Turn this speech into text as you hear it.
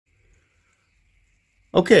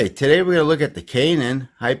Okay, today we're going to look at the K&N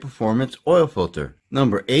High Performance Oil Filter,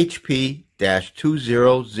 number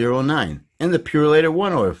HP2009, and the Purolator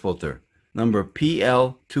One Oil Filter, number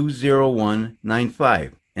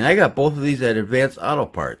PL20195. And I got both of these at Advanced Auto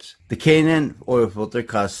Parts. The K&N oil filter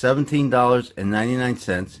costs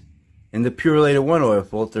 $17.99, and the Purolator One oil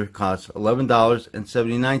filter costs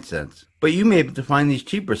 $11.79. But you may be able to find these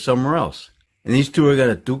cheaper somewhere else. And these two are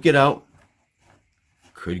going to duke it out.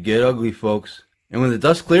 Could get ugly, folks. And when the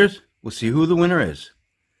dust clears, we'll see who the winner is.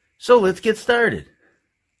 So let's get started.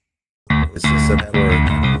 It's just simple. You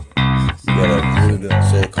gotta glue the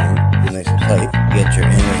silicone, get nice and tight. Get your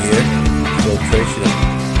inner here, filtration,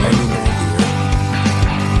 and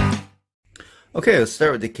here. Okay, let's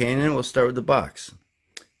start with the K&N. We'll start with the box.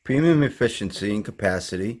 Premium efficiency and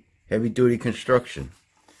capacity, heavy duty construction.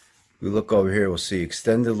 If we look over here, we'll see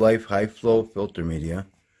extended life high flow filter media,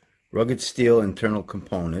 rugged steel internal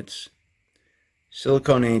components,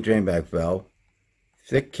 silicone A drain back valve,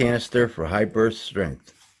 thick canister for high burst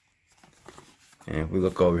strength. And if we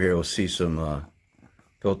look over here, we'll see some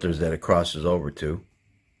filters that it crosses over to.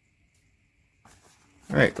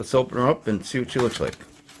 Alright, let's open her up and see what she looks like.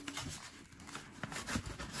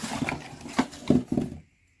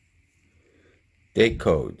 Date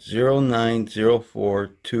code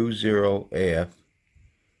 090420AF,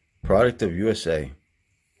 product of USA.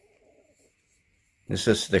 This is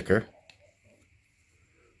a sticker.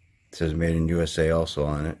 It says made in USA also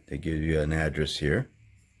on it. They give you an address here.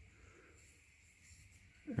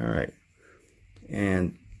 Alright.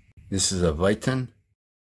 And this is a Viton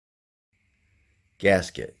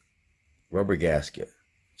gasket. Rubber gasket.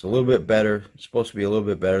 It's a little bit better. It's supposed to be a little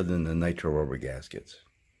bit better than the nitro rubber gaskets.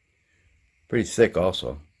 Pretty thick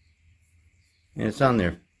also. And it's on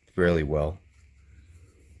there fairly well.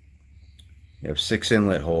 You have 6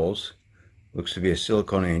 inlet holes. Looks to be a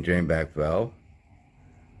silicone A drain back valve.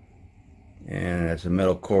 And it's a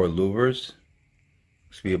metal core louvers.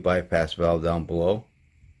 Looks to be a bypass valve down below.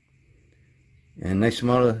 And a nice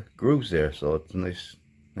amount of grooves there, so it's nice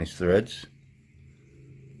threads.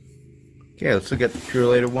 Okay, let's look at the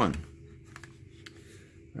Purolator One.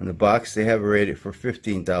 On the box, they have it rated for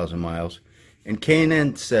 15,000 miles. And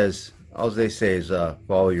K&N says, all they say is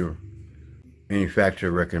follow your manufacturer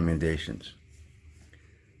recommendations.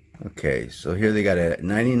 Okay, so here they got it at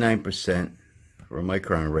 99% for a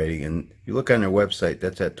micron rating, and if you look on their website,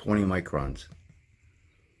 that's at 20 microns.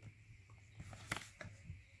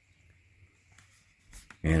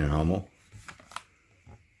 And an Hummel.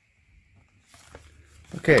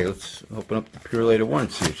 Okay, let's open up the Purolator One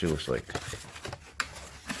and see what she looks like.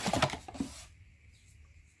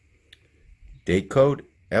 Date code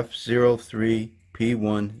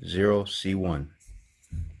F03P10C1.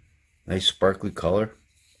 Nice sparkly color.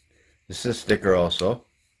 This is a sticker also.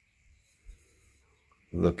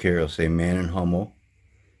 Look here, it'll say Man and Hummel,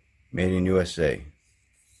 made in USA.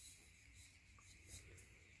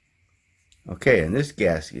 Okay, and this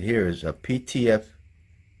gasket here is a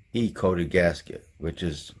PTFE coated gasket, which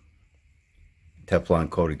is Teflon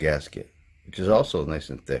coated gasket, which is also nice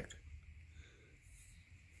and thick.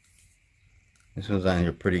 This one's on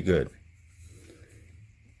here pretty good.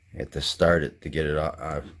 I had to start it to get it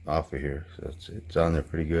off of here, so it's on there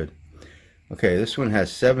pretty good. Okay, this one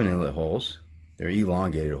has 7 inlet holes. They're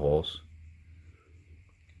elongated holes.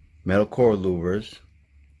 Metal core louvers,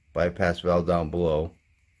 bypass valve down below,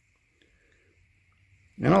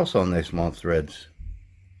 and also nice long threads.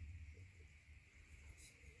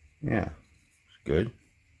 Yeah, it's good.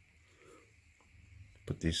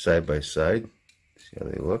 Put these side by side, see how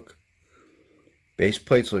they look. Base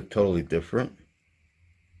plates look totally different.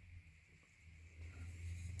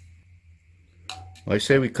 Well, I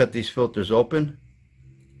say we cut these filters open,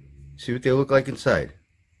 see what they look like inside.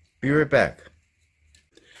 Be right back.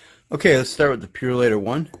 Okay, let's start with the Purolator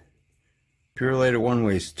One. Purolator One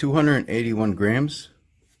weighs 281 grams.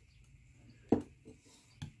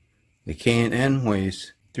 The K&N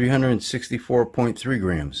weighs 364.3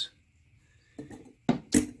 grams.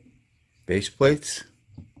 Base plates.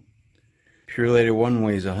 Purolator One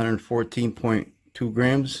weighs 114.2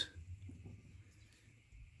 grams.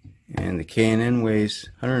 And the K&N weighs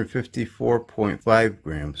 154.5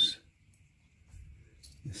 grams.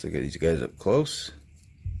 Let's look at these guys up close.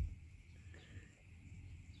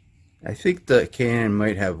 I think the K&N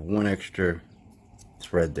might have one extra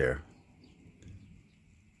thread there.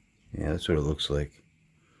 Yeah, that's what it looks like.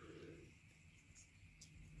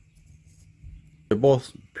 They're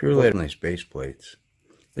both Purolator nice base plates.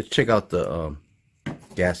 Let's check out the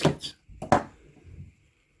gaskets.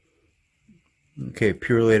 Okay,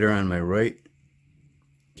 Purolator on my right,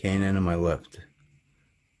 K&N on my left.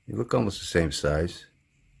 They look almost the same size.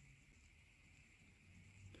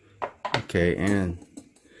 Okay, and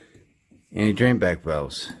anti-drain back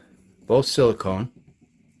valves, both silicone,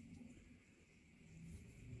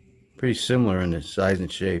 pretty similar in the size and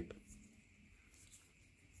shape.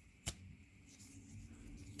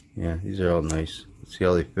 Yeah, these are all nice. Let's see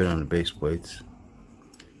how they fit on the base plates.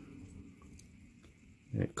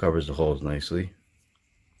 It covers the holes nicely.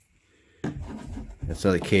 That's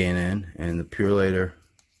another K&N, and the Purolator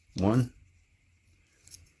One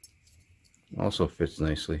also fits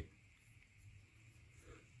nicely.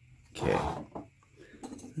 Okay,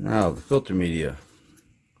 now the filter media.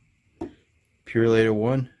 Purolator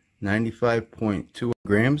One, 95.2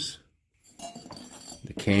 grams.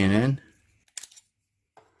 The K&N,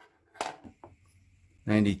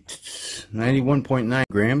 91.9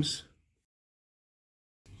 grams.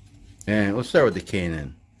 And let's start with the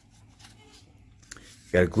K&N.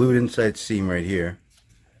 Got a glued inside seam right here,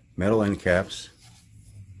 metal end caps.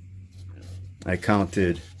 I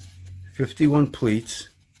counted 51 pleats,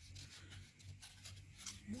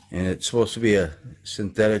 and it's supposed to be a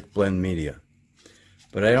synthetic blend media,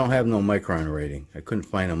 but I don't have no micron rating. I couldn't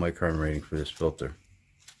find a micron rating for this filter.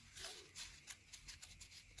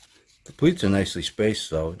 The pleats are nicely spaced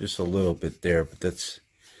though, just a little bit there, but that's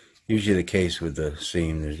usually the case with the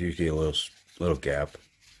seam. There's usually a little gap.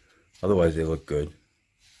 Otherwise they look good.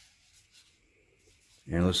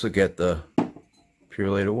 And let's look at the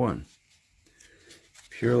Purolator One.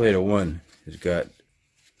 Purolator One has got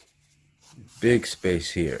big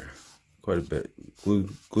space here, quite a bit.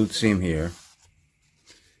 Glued seam here,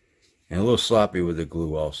 and a little sloppy with the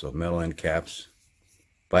glue also. Metal end caps,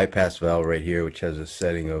 bypass valve right here, which has a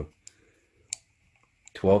setting of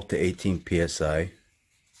 12 to 18 psi.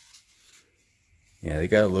 Yeah, they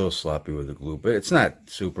got a little sloppy with the glue, but it's not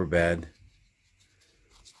super bad.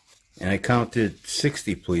 And I counted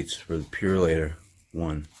 60 pleats for the Purolator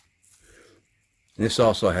One. And this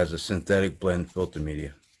also has a synthetic blend filter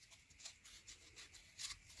media.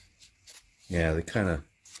 Yeah, they kind of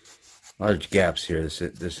large gaps here.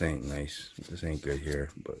 This ain't nice. This ain't good here,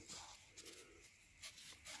 but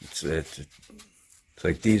it's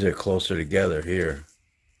like these are closer together here.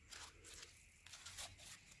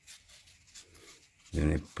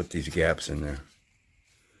 And they put these gaps in there.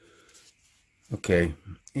 Okay,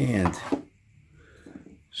 and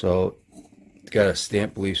so it's got a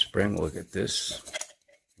stamp leaf spring. Look at this.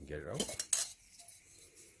 Get it out.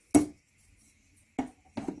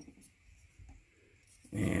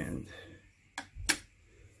 And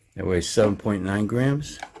that weighs 7.9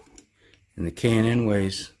 grams. And the K&N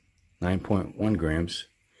weighs 9.1 grams.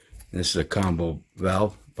 And this is a combo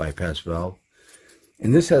valve, bypass valve.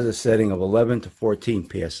 And this has a setting of 11 to 14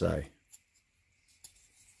 psi.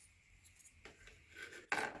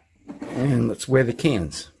 And let's weigh the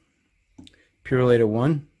cans. Purolator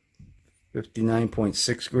One,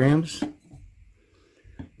 59.6 grams. And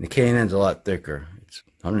the K&N's a lot thicker. It's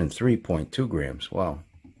 103.2 grams. Wow.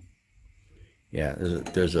 Yeah,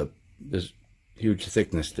 there's huge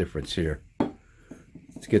thickness difference here.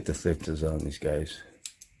 Let's get the thickness on these guys.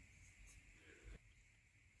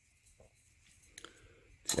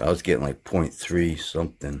 See, I was getting like 0.3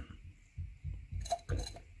 something.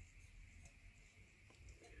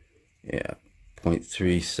 Yeah,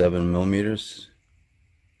 0.37 millimeters,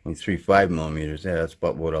 0.35 millimeters. Yeah, that's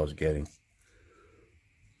about what I was getting.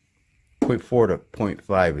 0.4 to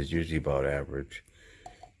 0.5 is usually about average.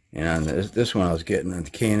 And on this one I was getting, on the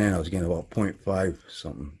K&N I was getting about 0.5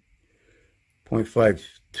 something.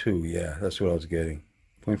 0.52, yeah, that's what I was getting.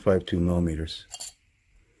 0.52 millimeters.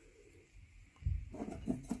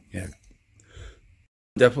 Yeah,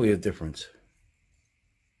 definitely a difference.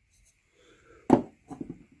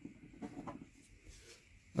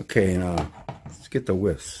 Okay, now let's get the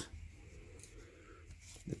widths.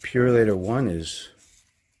 The Purolator One is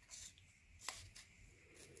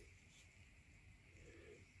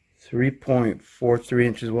 3.43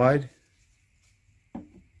 inches wide.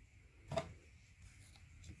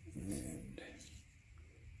 And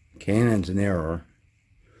K&N's narrower,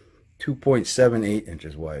 2.78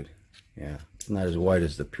 inches wide. Yeah, it's not as wide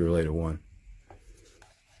as the Purolator One.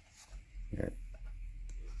 Yeah,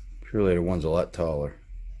 Purolator One's a lot taller.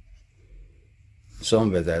 Some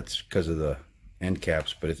of it that's because of the end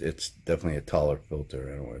caps, but it's definitely a taller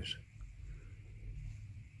filter anyways.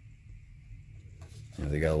 You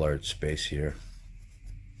know, they got a large space here.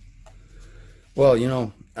 Well, you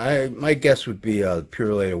know, my guess would be the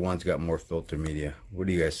Purolator One's got more filter media. What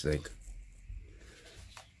do you guys think?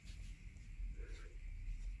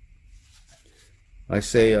 I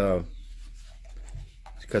say let's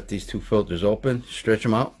cut these two filters open, stretch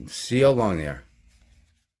them out, and see how long they are.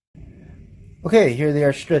 Okay, here they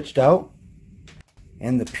are stretched out.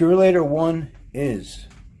 And the Purolator One is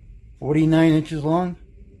 49 inches long,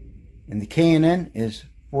 and the K&N is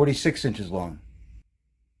 46 inches long.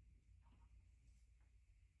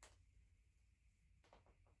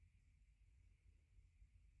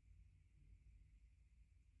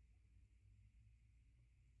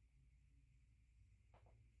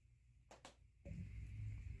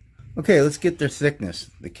 Okay, let's get their thickness.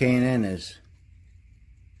 The K&N is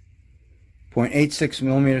 0.86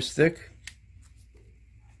 millimeters thick,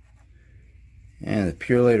 and the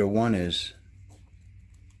Purolator One is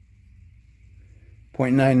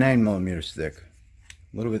 0.99 millimeters thick,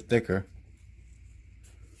 a little bit thicker.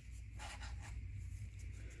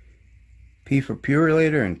 P for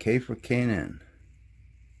Purolator and K for K&N.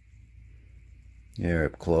 They're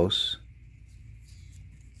up close.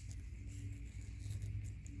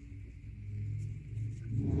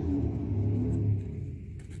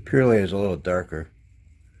 Purolator is a little darker.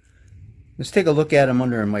 Let's take a look at them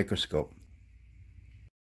under a microscope.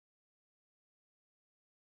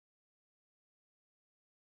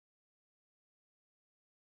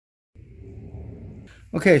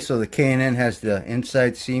 Okay, so the K&N has the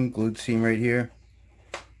inside seam, glued seam right here,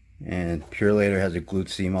 and Purolator has a glued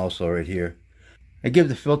seam also right here. I give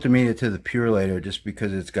the filter media to the Purolator just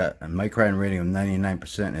because it's got a micron rating of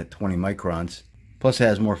 99% at 20 microns, plus it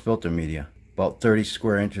has more filter media, about 30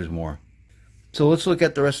 square inches more. So let's look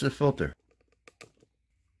at the rest of the filter.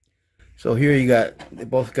 So here they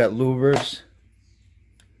both got louvers.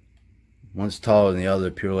 One's taller than the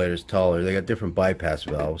other. Purolator's taller. They got different bypass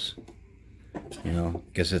valves. You know,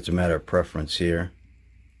 guess it's a matter of preference here.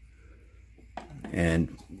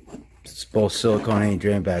 And it's both silicone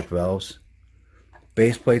drain back valves.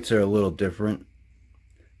 Base plates are a little different.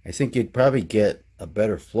 I think you'd probably get a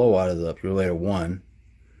better flow out of the Purolator One.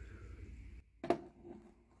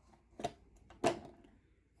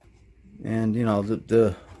 And you know,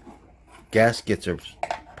 the gaskets are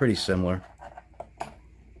pretty similar.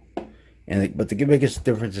 But the biggest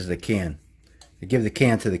difference is the can. I give the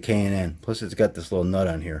can to the K&N. Plus it's got this little nut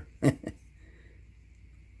on here.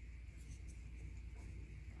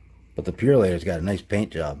 But the Purolator's got a nice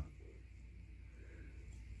paint job.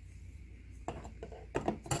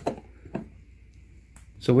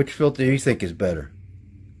 So which filter do you think is better?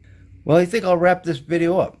 Well, I think I'll wrap this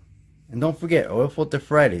video up. And don't forget, Oil Filter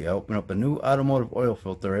Friday. I open up a new automotive oil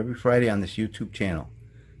filter every Friday on this YouTube channel.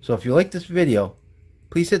 So if you like this video,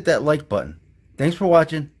 please hit that like button. Thanks for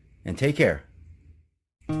watching, and take care.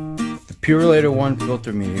 The Purolator One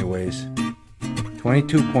filter media weighs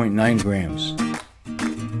 22.9 grams.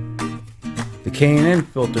 The K&N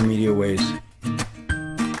filter media weighs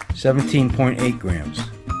 17.8 grams.